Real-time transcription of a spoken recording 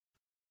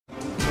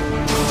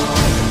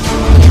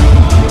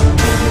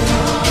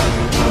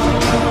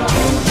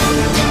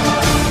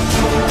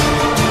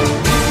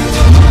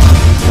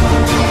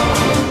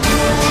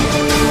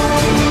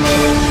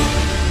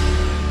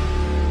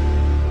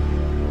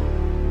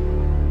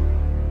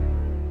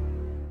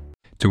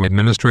to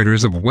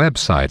administrators of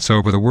websites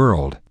over the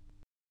world.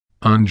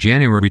 On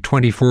January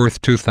 24,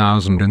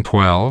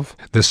 2012,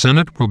 the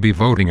Senate will be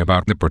voting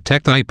about the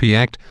Protect IP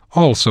Act,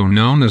 also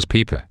known as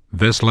PIPA.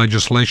 This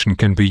legislation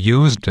can be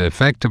used to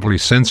effectively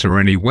censor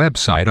any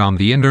website on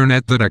the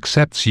Internet that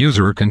accepts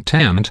user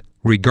content,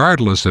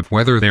 regardless of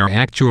whether they are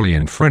actually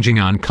infringing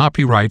on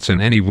copyrights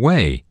in any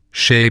way,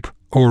 shape,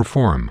 or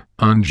form.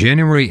 On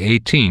January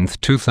 18,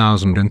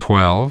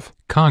 2012,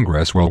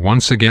 Congress will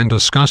once again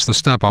discuss the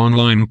Stop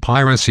Online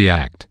Piracy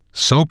Act.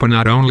 SOPA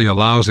not only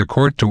allows a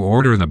court to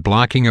order the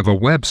blocking of a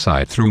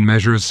website through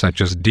measures such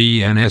as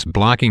DNS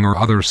blocking or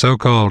other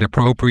so-called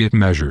appropriate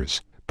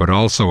measures, but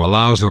also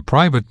allows a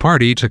private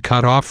party to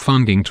cut off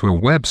funding to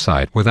a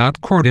website without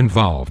court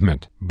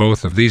involvement.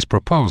 Both of these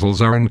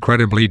proposals are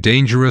incredibly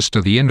dangerous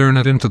to the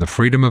Internet and to the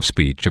freedom of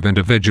speech of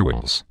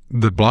individuals.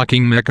 The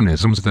blocking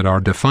mechanisms that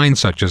are defined,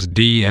 such as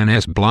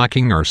DNS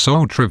blocking, are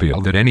so trivial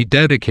that any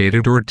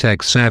dedicated or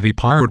tech-savvy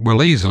pirate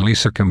will easily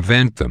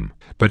circumvent them.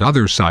 But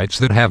other sites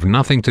that have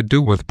nothing to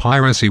do with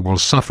piracy will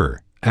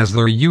suffer, as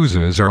their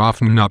users are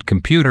often not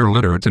computer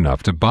literate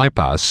enough to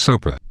bypass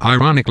SOPA.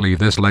 Ironically,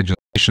 this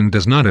legislation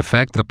does not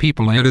affect the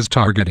people it is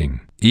targeting.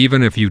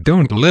 Even if you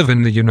don't live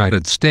in the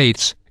United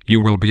States,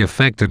 you will be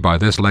affected by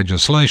this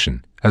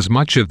legislation, as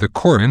much of the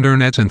core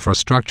Internet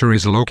infrastructure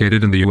is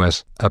located in the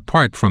US.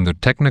 Apart from the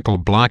technical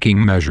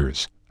blocking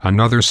measures,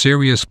 another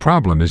serious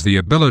problem is the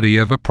ability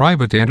of a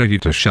private entity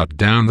to shut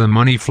down the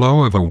money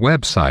flow of a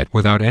website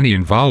without any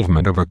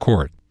involvement of a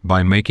court.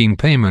 By making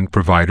payment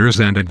providers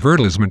and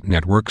advertisement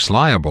networks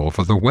liable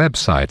for the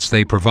websites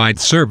they provide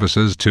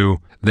services to,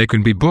 they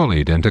can be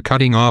bullied into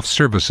cutting off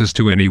services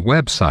to any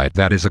website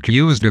that is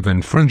accused of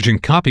infringing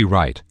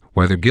copyright.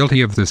 Whether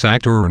guilty of this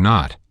act or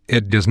not,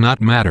 it does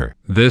not matter.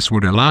 This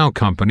would allow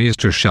companies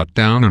to shut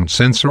down and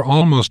censor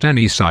almost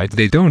any site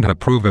they don't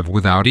approve of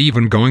without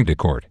even going to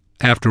court.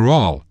 After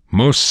all,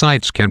 most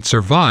sites can't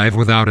survive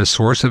without a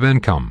source of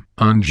income.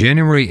 On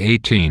January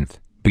 18th,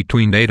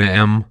 between 8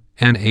 a.m.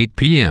 and 8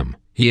 p.m.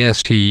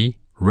 EST,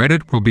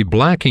 Reddit will be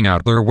blacking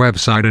out their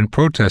website in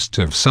protest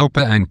of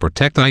SOPA and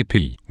Protect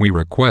IP. We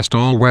request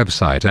all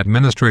website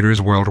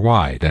administrators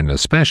worldwide, and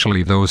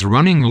especially those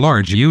running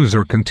large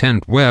user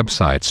content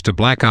websites, to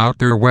black out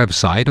their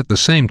website at the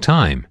same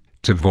time,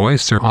 to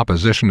voice their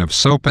opposition of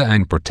SOPA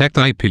and Protect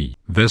IP.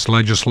 This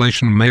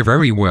legislation may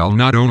very well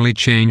not only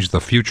change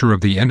the future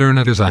of the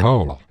Internet as a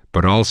whole,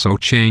 but also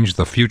change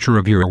the future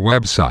of your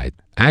website.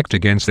 Act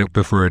against it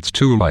before it's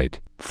too late.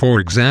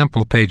 For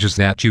example, pages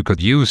that you could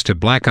use to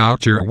black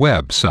out your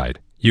website.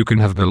 You can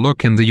have a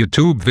look in the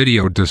YouTube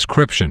video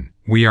description.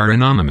 We are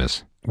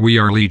anonymous. We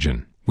are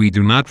legion. We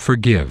do not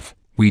forgive.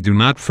 We do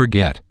not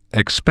forget.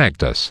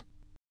 Expect us.